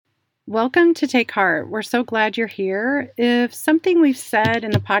Welcome to Take Heart. We're so glad you're here. If something we've said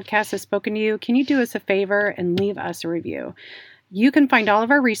in the podcast has spoken to you, can you do us a favor and leave us a review? You can find all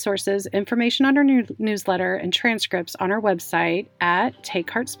of our resources, information on our newsletter, and transcripts on our website at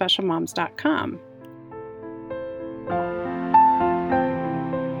takeheartspecialmoms.com.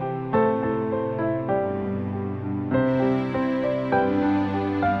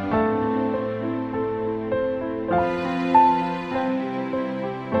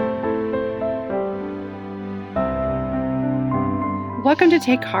 Welcome to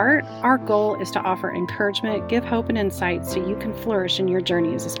Take Heart. Our goal is to offer encouragement, give hope, and insight so you can flourish in your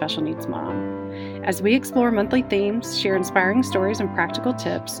journey as a special needs mom. As we explore monthly themes, share inspiring stories, and practical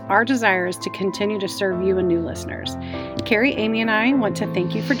tips, our desire is to continue to serve you and new listeners. Carrie, Amy, and I want to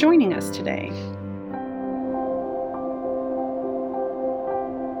thank you for joining us today.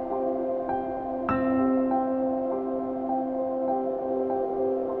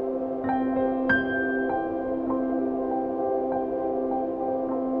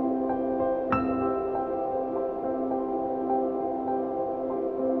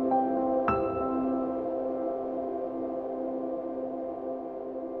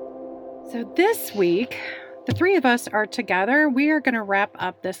 So this week, the three of us are together. We are going to wrap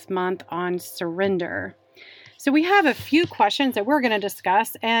up this month on surrender. So we have a few questions that we're going to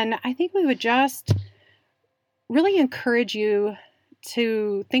discuss, and I think we would just really encourage you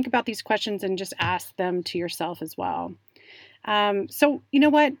to think about these questions and just ask them to yourself as well. So you know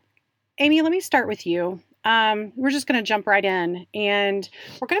what, Amy, let me start with you. We're just going to jump right in, and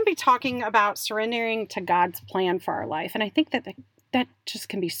we're going to be talking about surrendering to God's plan for our life. And I think that just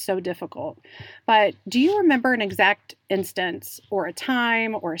can be so difficult. But do you remember an exact instance or a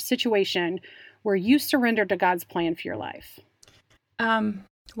time or a situation where you surrendered to God's plan for your life?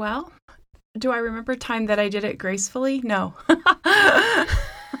 Well, do I remember a time that I did it gracefully? No.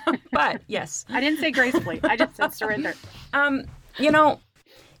 But yes. I didn't say gracefully. I just said surrender.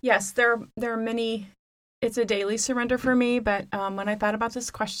 Yes, there are many. It's a daily surrender for me, but when I thought about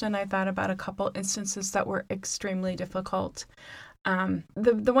this question, I thought about a couple instances that were extremely difficult.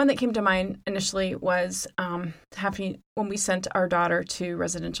 The one that came to mind initially was happening when we sent our daughter to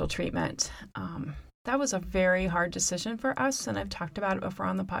residential treatment. That was a very hard decision for us, and I've talked about it before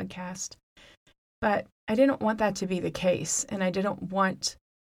on the podcast. But I didn't want that to be the case, and I didn't want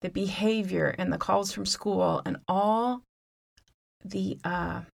the behavior and the calls from school and all the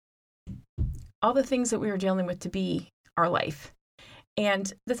things that we were dealing with to be our life.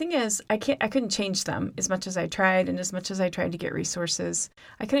 And the thing is, I couldn't change them as much as I tried, and as much as I tried to get resources,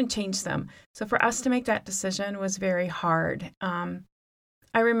 I couldn't change them. So for us to make that decision was very hard. I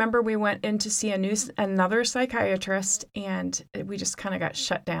remember we went in to see another psychiatrist, and we just kind of got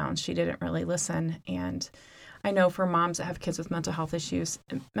shut down. She didn't really listen. And I know for moms that have kids with mental health issues,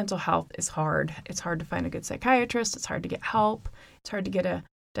 mental health is hard. It's hard to find a good psychiatrist. It's hard to get help. It's hard to get a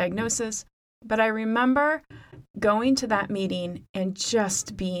diagnosis. But I remember going to that meeting and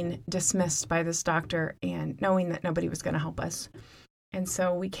just being dismissed by this doctor and knowing that nobody was going to help us. And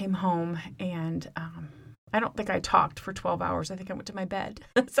so we came home, and I don't think I talked for 12 hours. I think I went to my bed.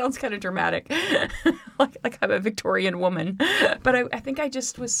 That sounds kind of dramatic, like I'm a Victorian woman. But I think I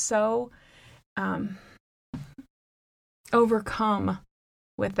just was so overcome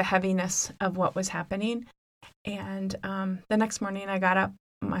with the heaviness of what was happening. And the next morning I got up.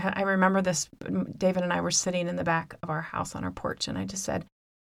 I remember this, David and I were sitting in the back of our house on our porch, and I just said,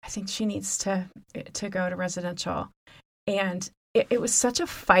 I think she needs to go to residential. And it was such a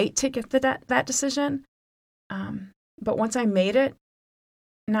fight to get that decision. But once I made it,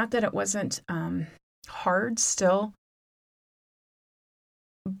 not that it wasn't hard still,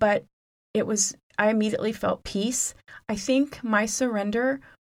 but I immediately felt peace. I think my surrender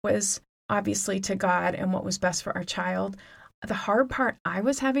was obviously to God and what was best for our child. The hard part I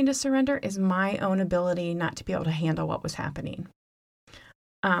was having to surrender is my own ability not to be able to handle what was happening.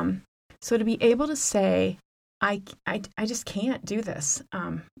 So to be able to say, I just can't do this,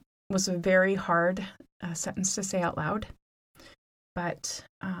 was a very hard sentence to say out loud. But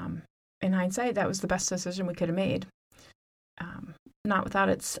in hindsight, that was the best decision we could have made. Not without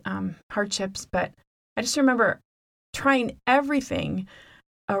its hardships, but I just remember trying everything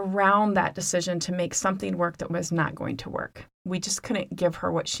around that decision to make something work that was not going to work. We just couldn't give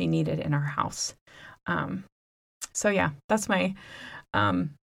her what she needed in our house. So yeah, that's my,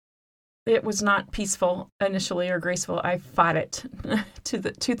 it was not peaceful initially or graceful. I fought it to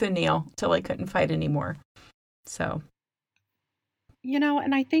the tooth and nail till I couldn't fight anymore. So.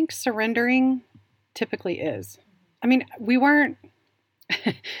 And I think surrendering typically is. I mean, we weren't,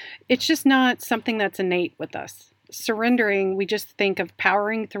 it's just not something that's innate with us. surrendering, we just think of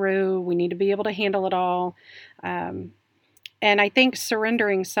powering through. We need to be able to handle it all. And I think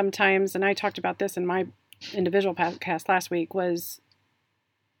surrendering sometimes, and I talked about this in my individual podcast last week, was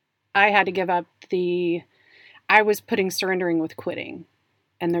I had to give up I was putting surrendering with quitting,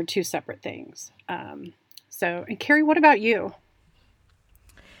 and they're two separate things. And Carrie, what about you?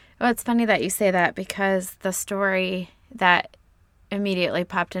 Well, it's funny that you say that, because the story that immediately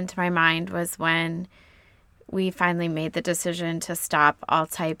popped into my mind was when we finally made the decision to stop all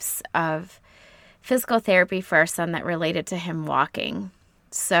types of physical therapy for our son that related to him walking.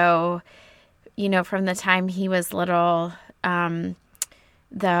 So, from the time he was little,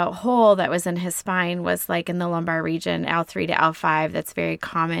 the hole that was in his spine was like in the lumbar region, L3 to L5. That's very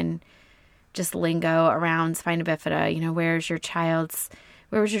common, just lingo around spina bifida. Where was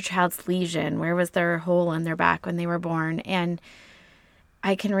your child's lesion? Where was their hole in their back when they were born? And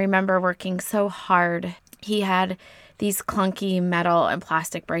I can remember working so hard. He had these clunky metal and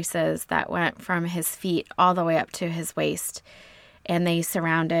plastic braces that went from his feet all the way up to his waist. And they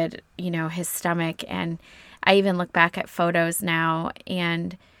surrounded, his stomach. And I even look back at photos now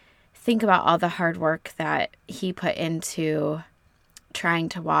and think about all the hard work that he put into trying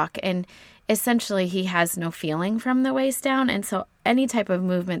to walk. And essentially, he has no feeling from the waist down. And so any type of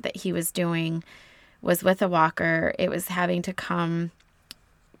movement that he was doing was with a walker. It was having to come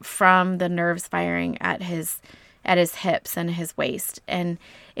from the nerves firing at his hips and his waist. And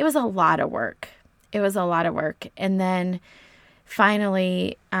it was a lot of work. And then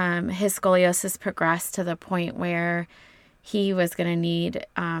finally, his scoliosis progressed to the point where he was going to need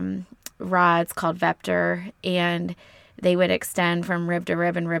rods called Veptor, and they would extend from rib to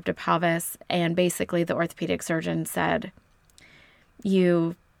rib and rib to pelvis. And basically the orthopedic surgeon said,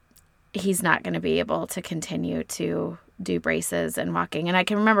 he's not going to be able to continue to do braces and walking. And I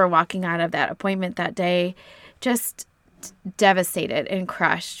can remember walking out of that appointment that day just devastated and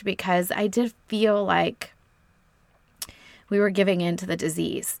crushed, because I did feel like we were giving in to the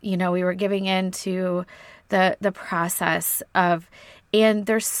disease. We were giving in to the process of, and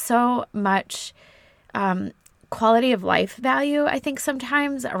there's so much quality of life value, I think,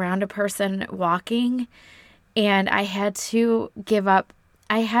 sometimes around a person walking. And I had to give up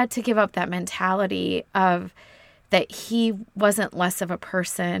that mentality of that he wasn't less of a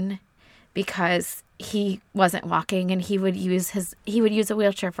person because he wasn't walking, and he would use a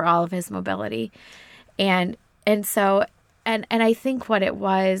wheelchair for all of his mobility. And so I think what it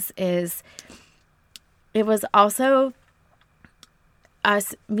was is it was also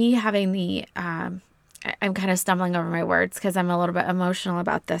me having the, I'm kind of stumbling over my words because I'm a little bit emotional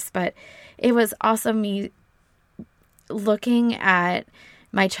about this, but it was also me looking at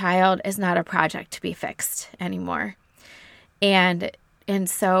my child as not a project to be fixed anymore. And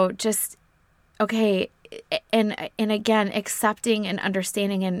so just, okay. And again, accepting and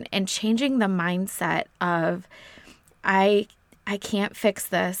understanding and changing the mindset of, I can't fix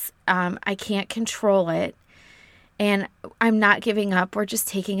this. I can't control it. And I'm not giving up. We're just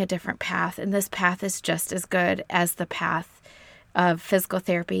taking a different path. And this path is just as good as the path of physical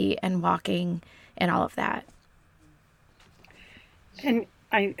therapy and walking and all of that. And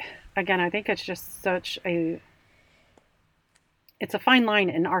I think it's just it's a fine line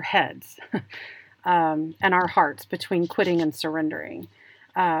in our heads and our hearts between quitting and surrendering.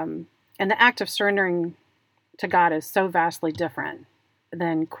 And the act of surrendering to God is so vastly different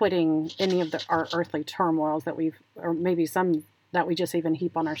than quitting any of our earthly turmoils that or maybe some that we just even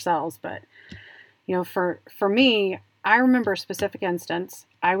heap on ourselves. But, for me, I remember a specific instance.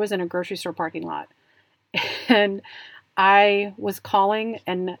 I was in a grocery store parking lot, and I was calling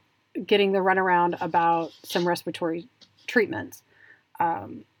and getting the runaround about some respiratory treatments.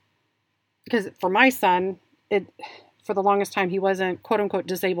 Because for my son, for the longest time, he wasn't quote unquote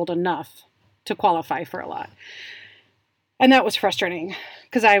disabled enough to qualify for a lot. And that was frustrating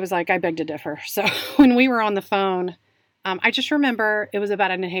because I was like, I beg to differ. So when we were on the phone, I just remember it was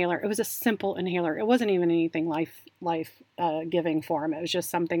about an inhaler. It was a simple inhaler. It wasn't even anything life giving for him. It was just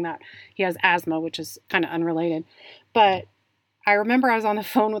something that he has asthma, which is kind of unrelated. But I remember I was on the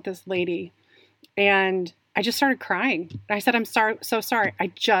phone with this lady and I just started crying. I said, I'm so sorry. I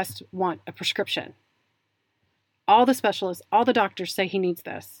just want a prescription. All the specialists, all the doctors say he needs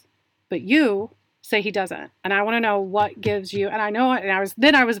this, but you say he doesn't. And I want to know what gives you, and I know, and I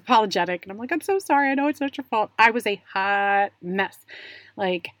was apologetic and I'm like, I'm so sorry. I know it's not your fault. I was a hot mess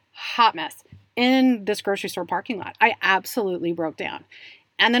in this grocery store parking lot. I absolutely broke down.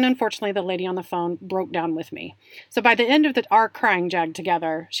 And then unfortunately the lady on the phone broke down with me. So by the end of our crying jag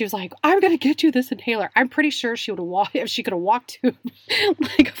together, she was like, I'm going to get you this inhaler. I'm pretty sure she would have walked, if she could have walked to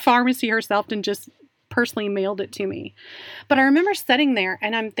like a pharmacy herself and just personally mailed it to me. But I remember sitting there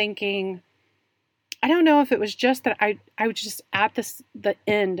and I'm thinking, I don't know if it was just that I was just at the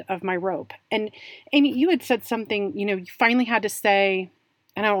end of my rope. And Amy, you had said something, you finally had to say,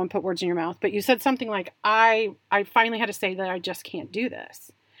 and I don't want to put words in your mouth, but you said something like, I finally had to say that I just can't do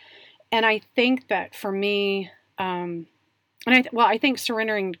this. And I think that for me, I think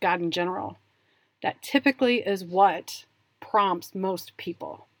surrendering to God in general, that typically is what prompts most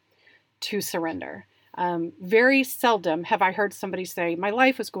people to surrender. Very seldom have I heard somebody say, my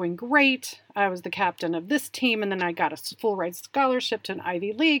life was going great. I was the captain of this team, and then I got a full ride scholarship to an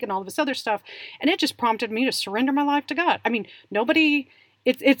Ivy League and all this other stuff. And it just prompted me to surrender my life to God. I mean,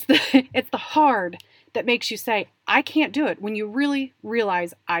 it's the hard that makes you say, I can't do it, when you really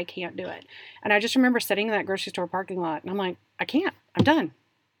realize I can't do it. And I just remember sitting in that grocery store parking lot and I'm like, I can't, I'm done.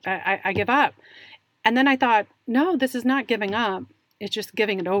 I give up. And then I thought, no, this is not giving up. It's just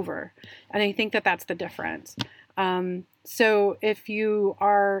giving it over. And I think that that's the difference. So if you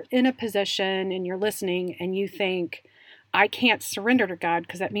are in a position and you're listening and you think, I can't surrender to God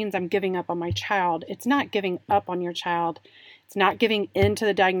because that means I'm giving up on my child. It's not giving up on your child. It's not giving in to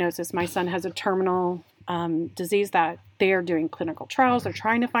the diagnosis. My son has a terminal disease that they are doing clinical trials. They're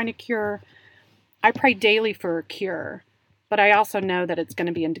trying to find a cure. I pray daily for a cure, but I also know that it's going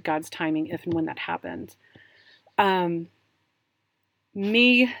to be in God's timing if and when that happens.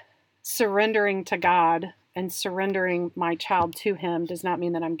 Me surrendering to God and surrendering my child to Him does not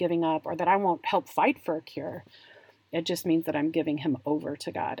mean that I'm giving up or that I won't help fight for a cure. It just means that I'm giving him over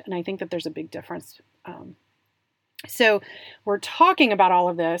to God. And I think that there's a big difference. So we're talking about all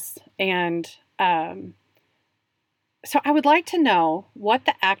of this. And so I would like to know what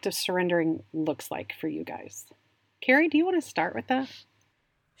the act of surrendering looks like for you guys. Carrie, do you want to start with that?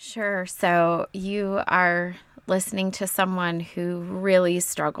 Sure. So you are listening to someone who really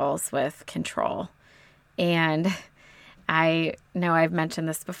struggles with control. And I know I've mentioned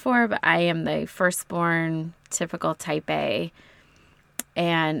this before, but I am the firstborn, typical type A.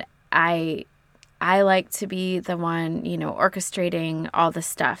 And I like to be the one, orchestrating all the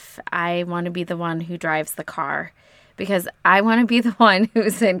stuff. I want to be the one who drives the car because I want to be the one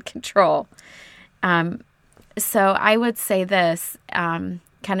who's in control. So I would say this, kind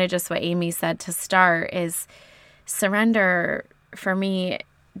of just what Amy said to start, is surrender for me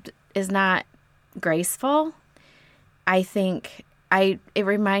is not graceful. I think it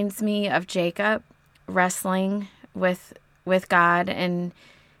reminds me of Jacob wrestling with God and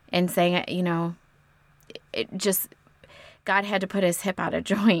saying, God had to put his hip out of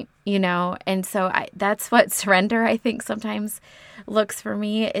joint, and so that's what surrender, I think, sometimes looks for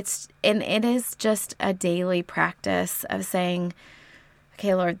me. It is just a daily practice of saying,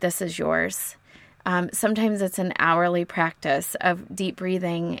 okay, Lord, this is yours. Sometimes it's an hourly practice of deep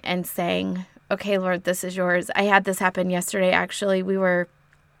breathing and saying, okay, Lord, this is yours. I had this happen yesterday. Actually, we were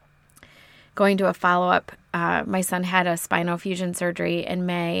going to a follow-up. My son had a spinal fusion surgery in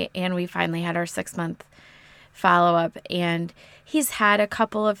May, and we finally had our 6-month follow-up. And he's had a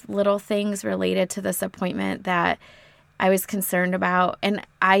couple of little things related to this appointment that I was concerned about. And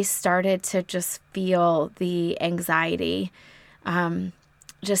I started to just feel the anxiety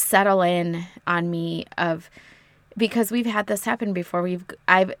just settle in on me because we've had this happen before.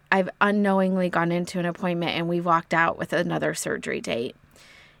 I've unknowingly gone into an appointment and we walked out with another surgery date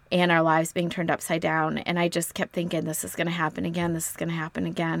and our lives being turned upside down. And I just kept thinking, this is going to happen again. This is going to happen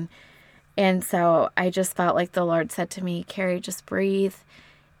again. And so I just felt like the Lord said to me, Carrie, just breathe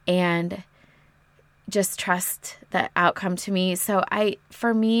and just trust the outcome to me. So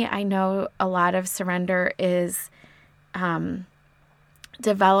for me, I know a lot of surrender is,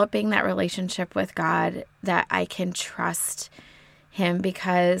 developing that relationship with God that I can trust Him,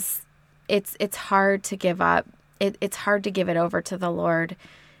 because it's hard to give up. It's hard to give it over to the Lord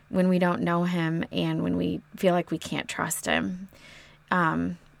when we don't know Him and when we feel like we can't trust Him.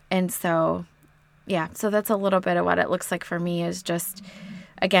 And so, so that's a little bit of what it looks like for me, is just,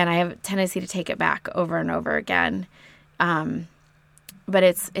 again, I have a tendency to take it back over and over again. But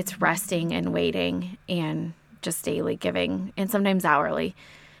it's resting and waiting and just daily giving, and sometimes hourly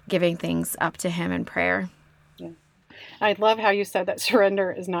giving things up to Him in prayer. Yeah. I love how you said that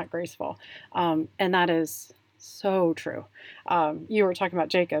surrender is not graceful. And that is so true. You were talking about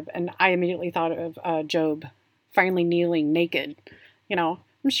Jacob, and I immediately thought of Job finally kneeling naked.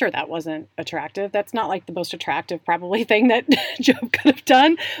 I'm sure that wasn't attractive. That's not like the most attractive probably thing that Job could have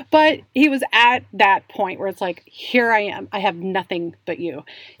done, but he was at that point where it's like, here I am. I have nothing but you.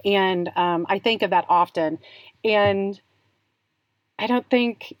 And I think of that often. And I don't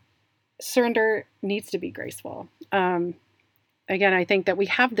think surrender needs to be graceful. again, I think that we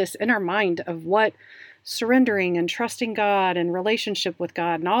have this in our mind of what surrendering and trusting God and relationship with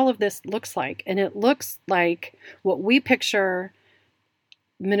God and all of this looks like. And it looks like what we picture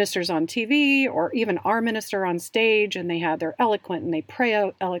ministers on TV or even our minister on stage, and they're eloquent and they pray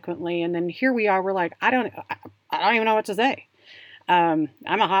out eloquently. And then here we are, we're like, I don't even know what to say. I'm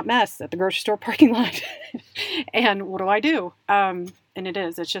a hot mess at the grocery store parking lot. And what do? And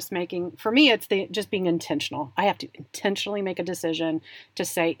it's just for me, it's just being intentional. I have to intentionally make a decision to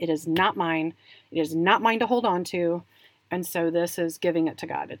say, it is not mine. It is not mine to hold on to. And so this is giving it to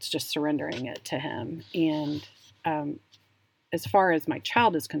God. It's just surrendering it to him. And, as far as my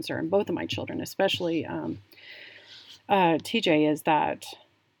child is concerned, both of my children, especially, TJ, is that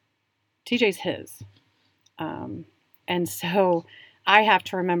TJ's his. And so I have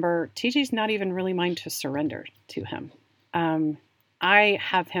to remember TJ's not even really mine to surrender to him. I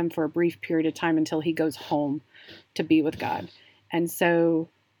have him for a brief period of time until he goes home to be with God. And so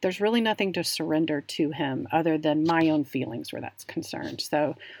there's really nothing to surrender to him other than my own feelings where that's concerned.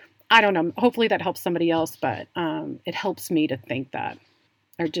 So I don't know. Hopefully that helps somebody else, but it helps me to think that,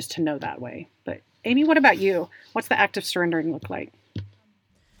 or just to know that way. But Amy, what about you? What's the act of surrendering look like?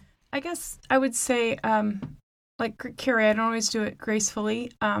 I guess I would say, like Carrie, I don't always do it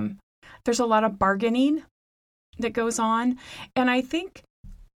gracefully. There's a lot of bargaining that goes on. And I think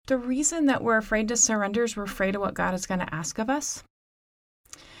the reason that we're afraid to surrender is we're afraid of what God is going to ask of us.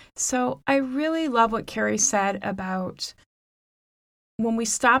 So I really love what Carrie said about when we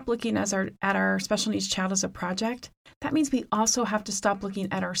stop looking at our special needs child as a project, that means we also have to stop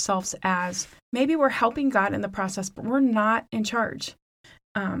looking at ourselves as maybe we're helping God in the process, but we're not in charge.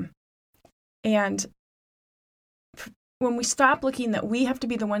 And when we stop looking that we have to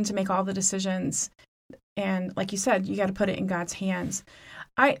be the one to make all the decisions, and like you said, you got to put it in God's hands.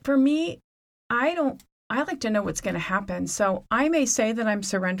 I like to know what's going to happen. So I may say that I'm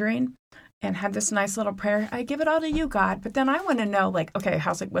surrendering and have this nice little prayer. I give it all to you, God. But then I want to know, like, okay,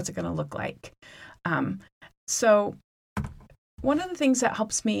 what's it going to look like? So one of the things that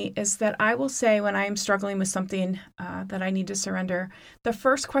helps me is that I will say when I'm struggling with something that I need to surrender, the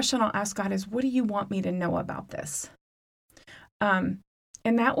first question I'll ask God is, what do you want me to know about this? And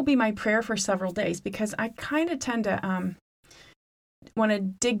that will be my prayer for several days, because I kind of tend to want to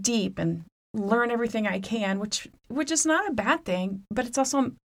dig deep and learn everything I can, which is not a bad thing, but it's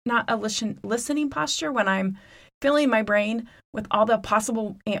also not a listening posture when I'm filling my brain with all the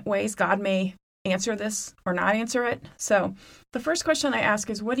possible ways God may answer this or not answer it. So the first question I ask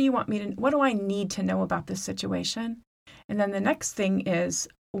is, what do I need to know about this situation? And then the next thing is,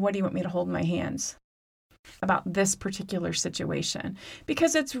 what do you want me to hold in my hands about this particular situation?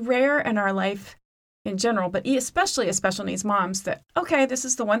 Because it's rare in our life in general, but especially as special needs moms, that, okay, this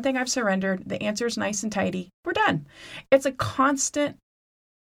is the one thing I've surrendered. The answer is nice and tidy. We're done. It's a constant,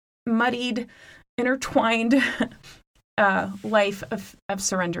 muddied, intertwined life of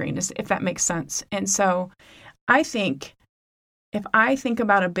surrendering, if that makes sense. And so I think if I think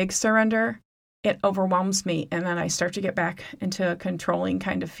about a big surrender, it overwhelms me. And then I start to get back into a controlling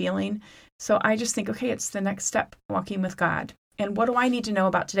kind of feeling. So I just think, okay, it's the next step, walking with God. And what do I need to know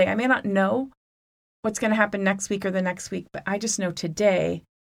about today? I may not know what's going to happen next week or the next week, but I just know today,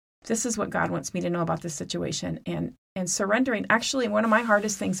 this is what God wants me to know about this situation. And surrendering, actually, one of my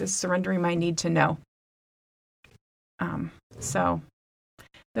hardest things is surrendering my need to know. So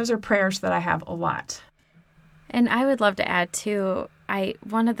those are prayers that I have a lot. And I would love to add too,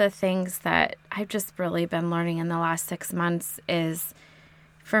 one of the things that I've just really been learning in the last 6 months is,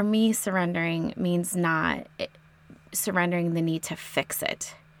 for me, surrendering means not surrendering the need to fix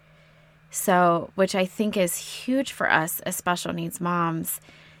it. So, which I think is huge for us as special needs moms,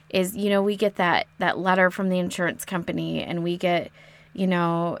 is, we get that letter from the insurance company, and we get,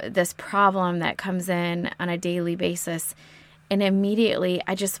 this problem that comes in on a daily basis. And immediately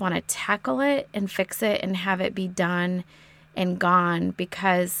I just want to tackle it and fix it and have it be done and gone,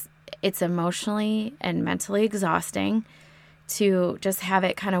 because it's emotionally and mentally exhausting to just have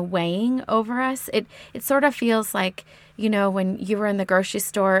it kind of weighing over us. It sort of feels like, when you were in the grocery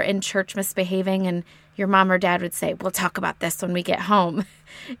store in church misbehaving and your mom or dad would say, we'll talk about this when we get home.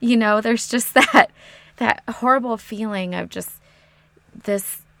 There's just that horrible feeling of just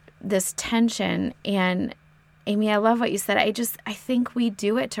this tension. And Amy, I love what you said. I think we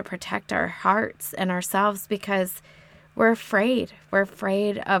do it to protect our hearts and ourselves, because we're afraid. We're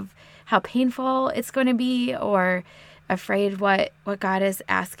afraid of how painful it's going to be, or afraid what God is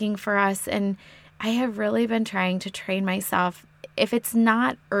asking for us. And I have really been trying to train myself, if it's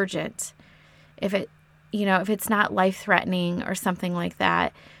not urgent, if it's not life-threatening or something like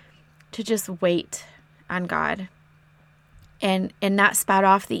that, to just wait on God. and not spout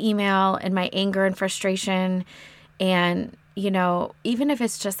off the email and my anger and frustration. And, even if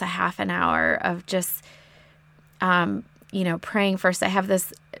it's just a half an hour of just, praying first. I have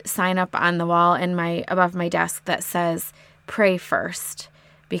this sign up on the wall above my desk that says, pray first,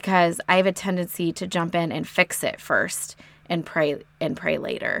 because I have a tendency to jump in and fix it first and pray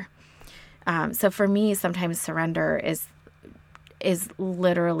later. So for me, sometimes surrender is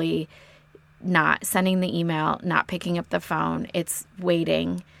literally not sending the email, not picking up the phone. It's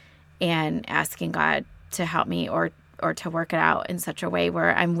waiting and asking God to help me or to work it out in such a way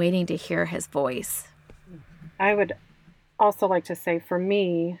where I'm waiting to hear his voice. I would also like to say for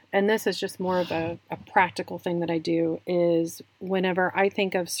me, and this is just more of a practical thing that I do, is whenever I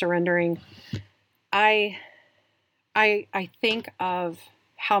think of surrendering, I think of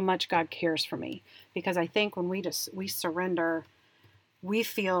how much God cares for me, because I think when we surrender, we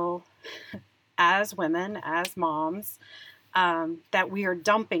feel as women, as moms, that we are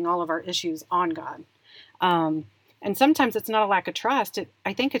dumping all of our issues on God. And sometimes it's not a lack of trust.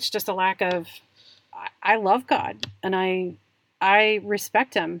 I think it's just a lack of, I love God and I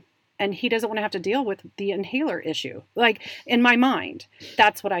respect him, and he doesn't want to have to deal with the inhaler issue. Like, in my mind,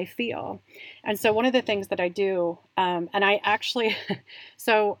 that's what I feel. And so one of the things that I do, and I actually,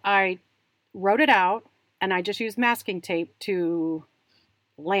 so I wrote it out and I just used masking tape to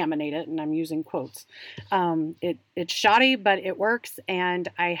laminate it, and I'm using quotes. It's shoddy, but it works, and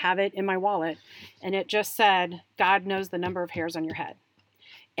I have it in my wallet, and it just said, God knows the number of hairs on your head.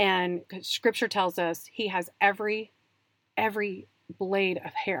 And scripture tells us he has every blade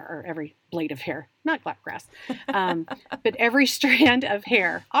of hair, or every blade of hair, not grass, but every strand of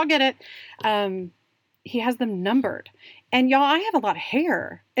hair. I'll get it. He has them numbered. And y'all, I have a lot of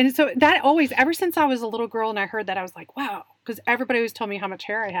hair. And so that always, ever since I was a little girl and I heard that, I was like, wow, because everybody always told me how much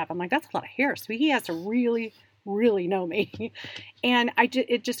hair I have. I'm like, that's a lot of hair. So he has to really, really know me. And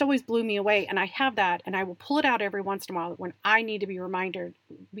it just always blew me away. And I have that, and I will pull it out every once in a while when I need to be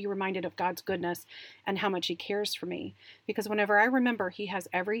reminded of God's goodness and how much he cares for me. Because whenever I remember he has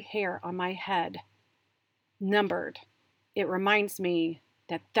every hair on my head numbered, it reminds me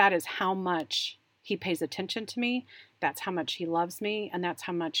that is how much he pays attention to me. That's how much he loves me, and that's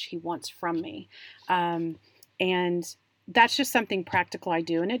how much he wants from me. And that's just something practical I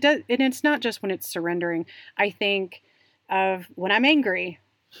do. And it's not just when it's surrendering. I think of when I'm angry,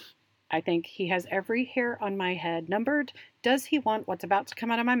 I think he has every hair on my head numbered. Does he want what's about to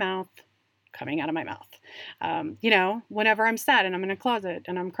come out of my mouth coming out of my mouth? Whenever I'm sad and I'm in a closet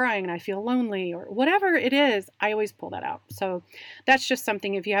and I'm crying and I feel lonely or whatever it is, I always pull that out. So that's just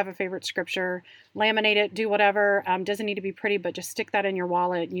something. If you have a favorite scripture, laminate it, do whatever. Doesn't need to be pretty, but just stick that in your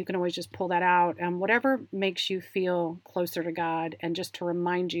wallet, and you can always just pull that out. Whatever makes you feel closer to God, and just to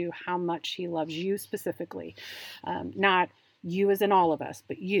remind you how much he loves you specifically. Not you as in all of us,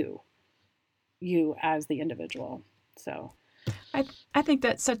 but you as the individual. So I think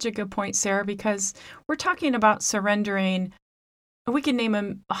that's such a good point, Sarah, because we're talking about surrendering. We can name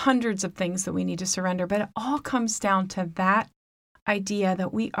them hundreds of things that we need to surrender, but it all comes down to that idea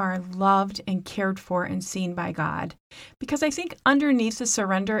that we are loved and cared for and seen by God. Because I think underneath the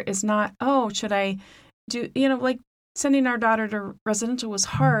surrender is not, should I do, like sending our daughter to residential was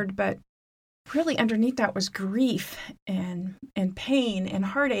hard, but really underneath that was grief and pain and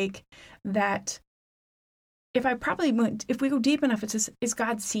heartache that if we go deep enough, it's just, is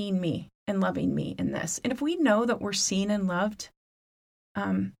God seeing me and loving me in this? And if we know that we're seen and loved,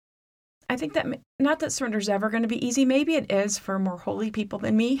 I think that, not that surrender is ever going to be easy. Maybe it is for more holy people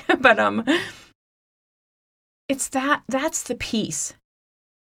than me, but it's that's the peace.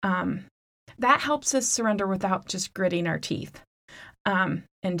 That helps us surrender without just gritting our teeth and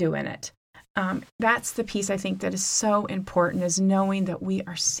doing it. That's the piece I think that is so important, is knowing that we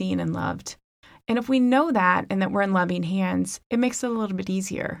are seen and loved. And if we know that and that we're in loving hands, it makes it a little bit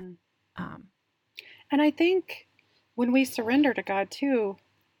easier. And I think when we surrender to God too,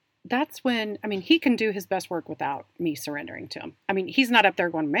 that's when, he can do his best work without me surrendering to him. He's not up there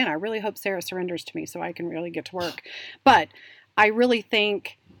going, man, I really hope Sarah surrenders to me so I can really get to work. But I really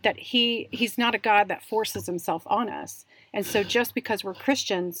think that he's not a God that forces himself on us. And so just because we're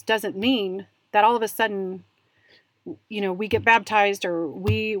Christians doesn't mean that all of a sudden, we get baptized or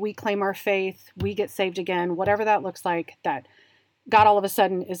we claim our faith, we get saved again, whatever that looks like, that God all of a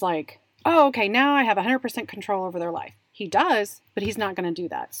sudden is like, oh, okay, now I have 100% control over their life. He does, but he's not going to do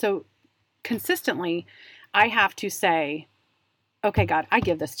that. So consistently, I have to say, okay, God, I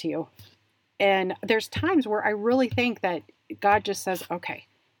give this to you. And there's times where I really think that God just says, okay,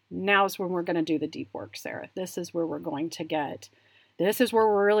 now's when we're going to do the deep work, Sarah. This is where we're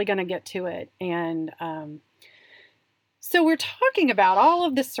really going to get to it. And So we're talking about all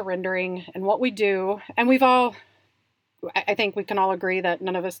of this surrendering and what we do, and I think we can all agree that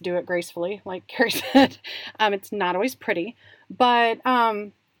none of us do it gracefully, like Carrie said. It's not always pretty, but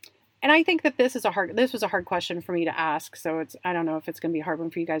and I think that this was a hard question for me to ask. So I don't know if it's going to be a hard one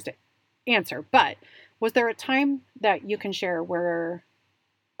for you guys to answer. But was there a time that you can share where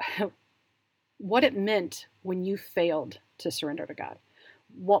what it meant when you failed to surrender to God?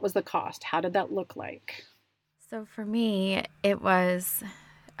 What was the cost? How did that look like? So for me, it was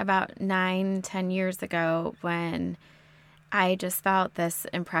about 9-10 years ago when I just felt this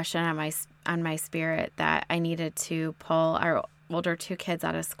impression on my spirit that I needed to pull our older two kids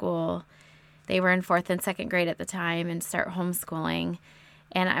out of school. They were in 4th and 2nd grade at the time, and start homeschooling.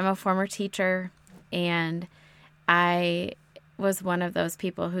 And I'm a former teacher, and I was one of those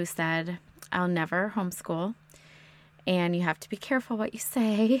people who said, I'll never homeschool, and you have to be careful what you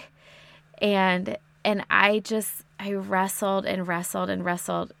say. And I wrestled and wrestled and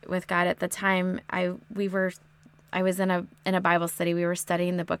wrestled with God. At the time, I was in a Bible study. We were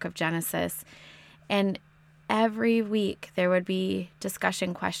studying the book of Genesis, and every week there would be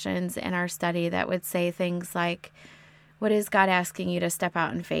discussion questions in our study that would say things like, what is God asking you to step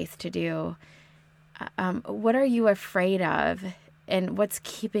out in faith to do? What are you afraid of? And what's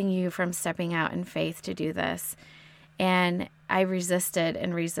keeping you from stepping out in faith to do this? And I resisted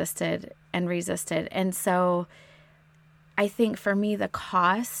and resisted and resisted. And so I think for me, the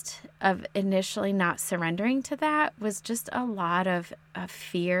cost of initially not surrendering to that was just a lot of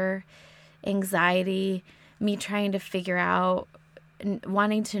fear, anxiety, me trying to figure out,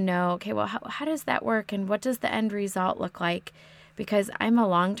 wanting to know, okay, well, how does that work? And what does the end result look like? Because I'm a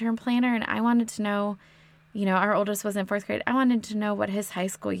long-term planner, and I wanted to know, our oldest was in 4th grade. I wanted to know what his high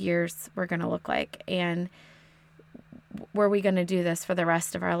school years were going to look like. And were we going to do this for the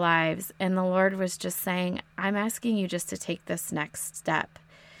rest of our lives? And the Lord was just saying, I'm asking you just to take this next step.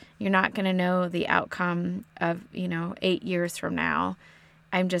 You're not going to know the outcome of, 8 years from now.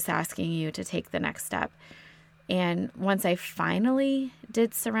 I'm just asking you to take the next step. And once I finally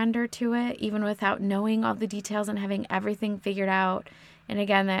did surrender to it, even without knowing all the details and having everything figured out, and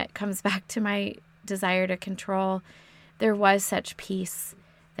again, that comes back to my desire to control, there was such peace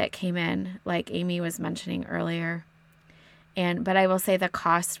that came in, like Amy was mentioning earlier. But I will say the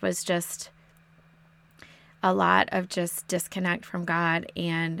cost was just a lot of just disconnect from God,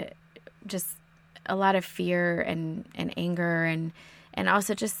 and just a lot of fear and anger, and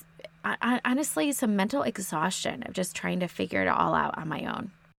also just honestly some mental exhaustion of just trying to figure it all out on my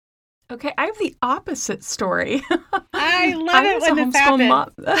own. Okay, I have the opposite story. I love it when this happens.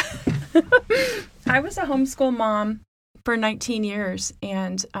 I was a homeschool mom for 19 years,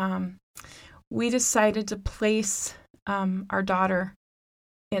 and we decided to place our daughter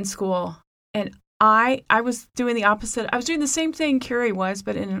in school. And I was doing the opposite. I was doing the same thing Carrie was,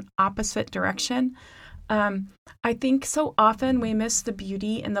 but in an opposite direction. I think so often we miss the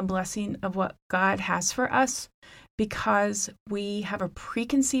beauty and the blessing of what God has for us because we have a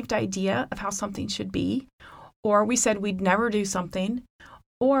preconceived idea of how something should be, or we said we'd never do something,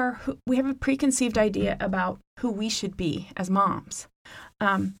 or we have a preconceived idea about who we should be as moms.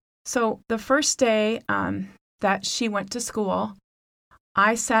 So the first day that she went to school,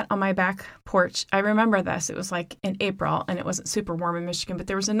 I sat on my back porch. I remember this. It was like in April, and it wasn't super warm in Michigan, but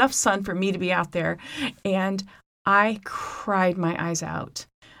there was enough sun for me to be out there. And I cried my eyes out.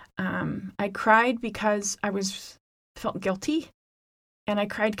 I cried because I felt guilty, and I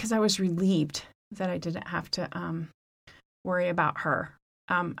cried because I was relieved that I didn't have to worry about her.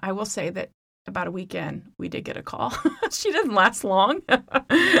 I will say that about a week in, we did get a call. She didn't last long.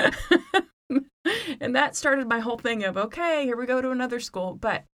 And that started my whole thing of, okay, here we go to another school.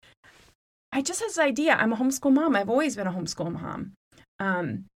 But I just had this idea. I'm a homeschool mom. I've always been a homeschool mom.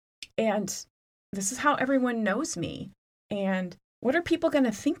 And this is how everyone knows me. And what are people going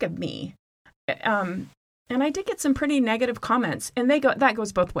to think of me? And I did get some pretty negative comments. And that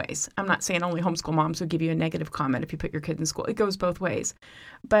goes both ways. I'm not saying only homeschool moms will give you a negative comment if you put your kid in school. It goes both ways.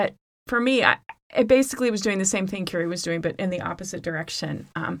 But for me, I basically was doing the same thing Carrie was doing, but in the opposite direction.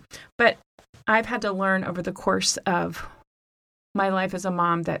 But I've had to learn over the course of my life as a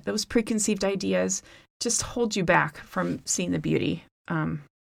mom that those preconceived ideas just hold you back from seeing the beauty. And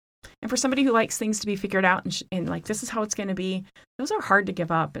for somebody who likes things to be figured out and like, this is how it's going to be, those are hard to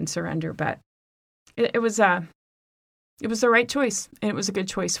give up and surrender. But it was the right choice, and it was a good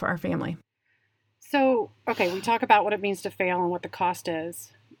choice for our family. So, okay, we talk about what it means to fail and what the cost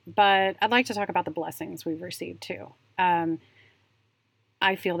is, but I'd like to talk about the blessings we've received too.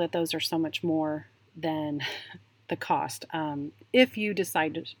 I feel that those are so much more than the cost. If you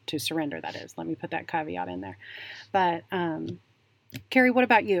decide to surrender, that is. Let me put that caveat in there. But Carrie, what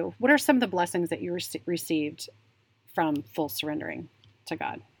about you? What are some of the blessings that you received from full surrendering to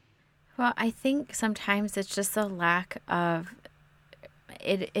God? Well, I think sometimes it's just a lack of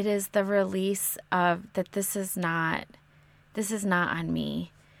it is the release of that this is not on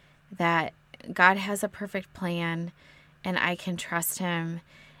me, that God has a perfect plan and I can trust him.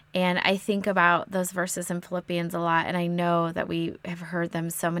 And I think about those verses in Philippians a lot, and I know that we have heard them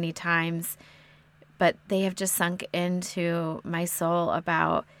so many times, but they have just sunk into my soul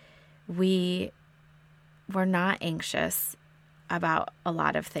about we're not anxious about a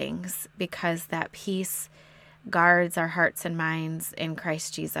lot of things because that peace guards our hearts and minds in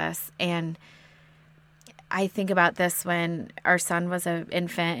Christ Jesus. And I think about this when our son was an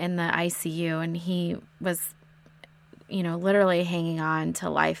infant in the ICU and he was, literally hanging on to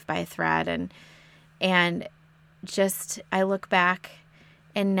life by a thread. And just, I look back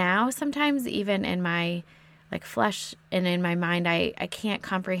and now sometimes even in my flesh and in my mind, I can't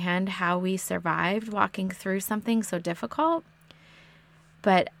comprehend how we survived walking through something so difficult.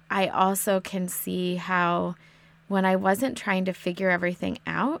 But I also can see how when I wasn't trying to figure everything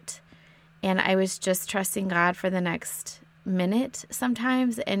out and I was just trusting God for the next minute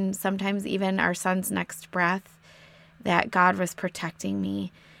sometimes, and sometimes even our son's next breath, that God was protecting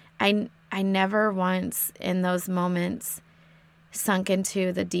me. I never once in those moments sunk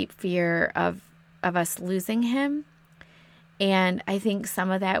into the deep fear of us losing him. And I think some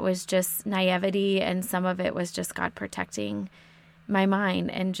of that was just naivety and some of it was just God protecting my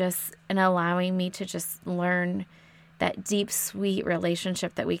mind and allowing me to just learn that deep, sweet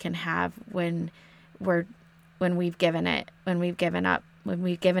relationship that we can have when we've given it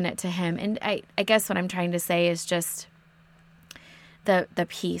to him. And I guess what I'm trying to say is just the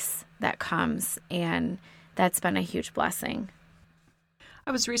peace that comes, and that's been a huge blessing.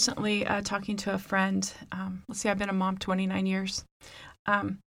 I was recently talking to a friend. I've been a mom 29 years.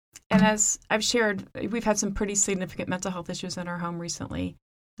 And as I've shared, we've had some pretty significant mental health issues in our home recently.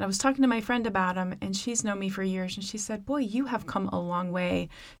 And I was talking to my friend about them, and she's known me for years. And she said, boy, you have come a long way.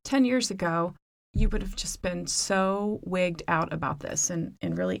 10 years ago, you would have just been so wigged out about this and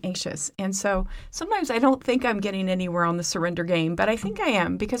really anxious. And so sometimes I don't think I'm getting anywhere on the surrender game, but I think I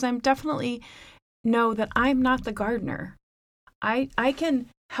am, because I'm definitely know that I'm not the gardener. I can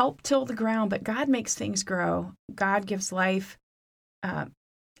help till the ground, but God makes things grow. God gives life.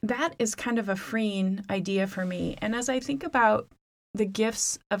 That is kind of a freeing idea for me. And as I think about the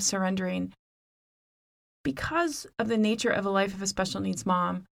gifts of surrendering, because of the nature of a life of a special needs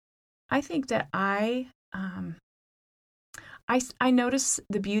mom, I think that I notice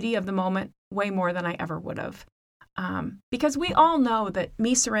the beauty of the moment way more than I ever would have. Because we all know that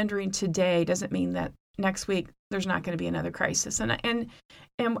me surrendering today doesn't mean that next week there's not going to be another crisis. And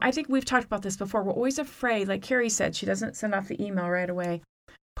I think we've talked about this before. We're always afraid, like Carrie said, she doesn't send off the email right away.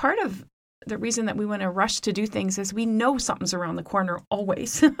 Part of the reason that we want to rush to do things is we know something's around the corner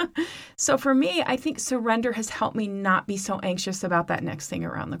always. So for me, I think surrender has helped me not be so anxious about that next thing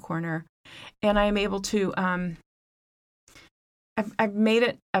around the corner. And I'm able to, I've made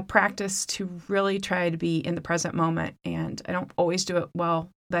it a practice to really try to be in the present moment. And I don't always do it well,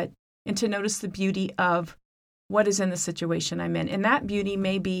 and to notice the beauty of what is in the situation I'm in. And that beauty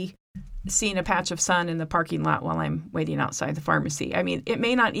may be seeing a patch of sun in the parking lot while I'm waiting outside the pharmacy. I mean, it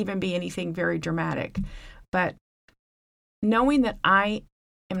may not even be anything very dramatic, but knowing that I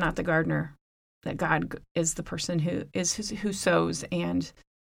am not the gardener, that God is the person who sows, and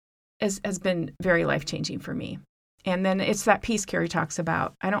has been very life-changing for me. And then it's that peace Carrie talks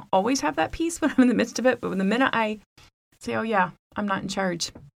about. I don't always have that peace when I'm in the midst of it, but when the minute I say, oh yeah, I'm not in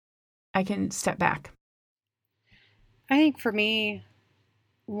charge, I can step back. I think for me,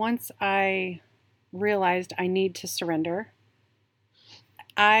 once I realized I need to surrender,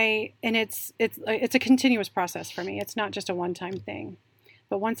 it's a continuous process for me. It's not just a one-time thing.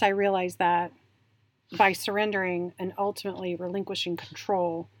 But once I realized that by surrendering and ultimately relinquishing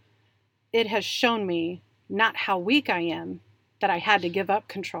control, it has shown me not how weak I am, that I had to give up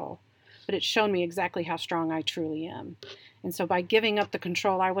control, but it's shown me exactly how strong I truly am. And so by giving up the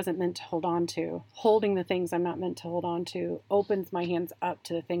control I wasn't meant to hold on to, holding the things I'm not meant to hold on to, opens my hands up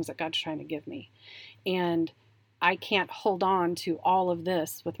to the things that God's trying to give me. And I can't hold on to all of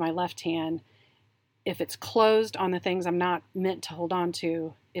this with my left hand. If it's closed on the things I'm not meant to hold on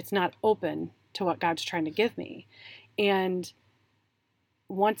to, it's not open to what God's trying to give me. And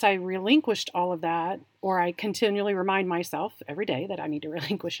once I relinquished all of that, or I continually remind myself every day that I need to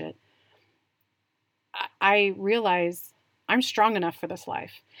relinquish it, I realize I'm strong enough for this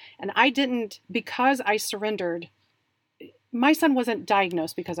life. And I didn't, because I surrendered, my son wasn't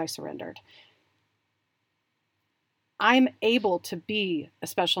diagnosed because I surrendered. I'm able to be a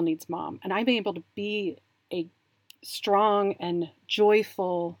special needs mom, and I'm able to be a strong and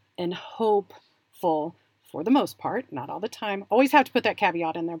joyful and hopeful, for the most part, not all the time. Always have to put that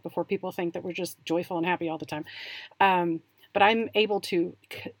caveat in there before people think that we're just joyful and happy all the time. But I'm able to,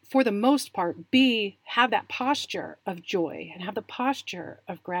 for the most part, have that posture of joy and have the posture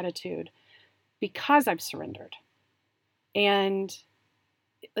of gratitude because I've surrendered. And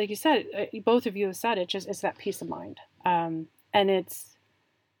like you said, both of you have said it, it's that peace of mind. And it's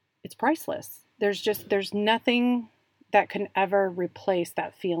priceless. There's nothing that can ever replace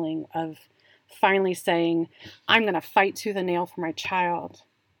that feeling of finally saying, I'm going to fight tooth and nail for my child.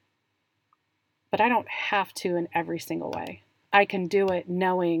 But I don't have to in every single way. I can do it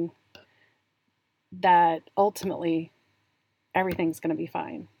knowing that ultimately everything's going to be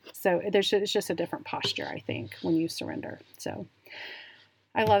fine. So it's just a different posture, I think, when you surrender. So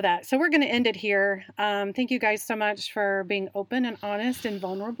I love that. So we're going to end it here. Thank you guys so much for being open and honest and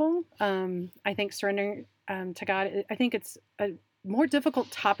vulnerable. I think surrendering to God, I think it's a more difficult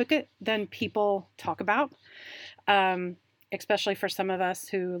topic than people talk about, especially for some of us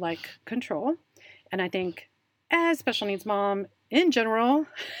who like control. And I think as special needs mom in general,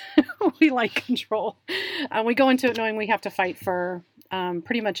 we like control. We go into it knowing we have to fight for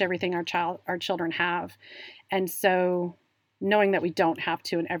pretty much everything our children have. And so knowing that we don't have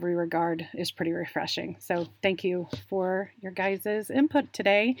to in every regard is pretty refreshing. So thank you for your guys' input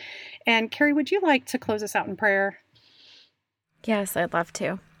today. And Carrie, would you like to close us out in prayer? Yes, I'd love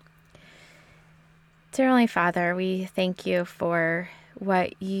to. Dear Heavenly Father, we thank you for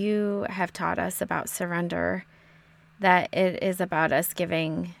what you have taught us about surrender, that it is about us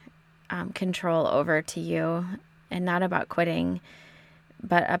giving control over to you and not about quitting,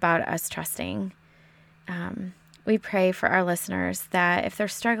 but about us trusting. We pray for our listeners that if they're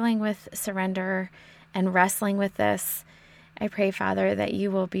struggling with surrender and wrestling with this, I pray, Father, that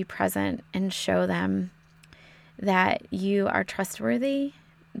you will be present and show them that you are trustworthy,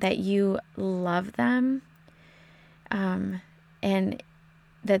 that you love them, and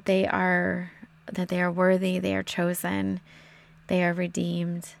that they are worthy, they are chosen, they are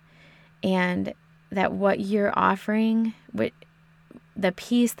redeemed, and that what you're offering, the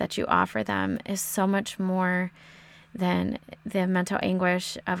peace that you offer them, is so much more than the mental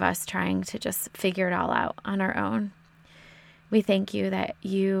anguish of us trying to just figure it all out on our own. We thank you that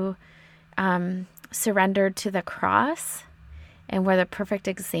you surrendered to the cross, and were the perfect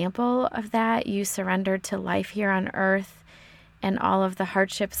example of that. You surrendered to life here on earth and all of the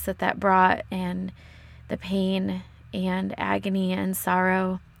hardships that brought, and the pain and agony and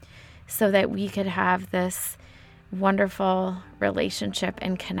sorrow, so that we could have this wonderful relationship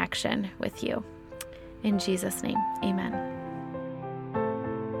and connection with you. In Jesus' name, amen.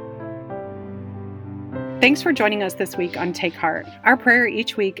 Thanks for joining us this week on Take Heart. Our prayer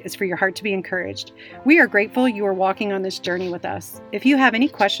each week is for your heart to be encouraged. We are grateful you are walking on this journey with us. If you have any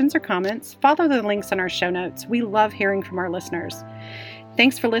questions or comments, follow the links in our show notes. We love hearing from our listeners.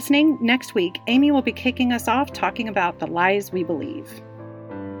 Thanks for listening. Next week, Amy will be kicking us off talking about the lies we believe.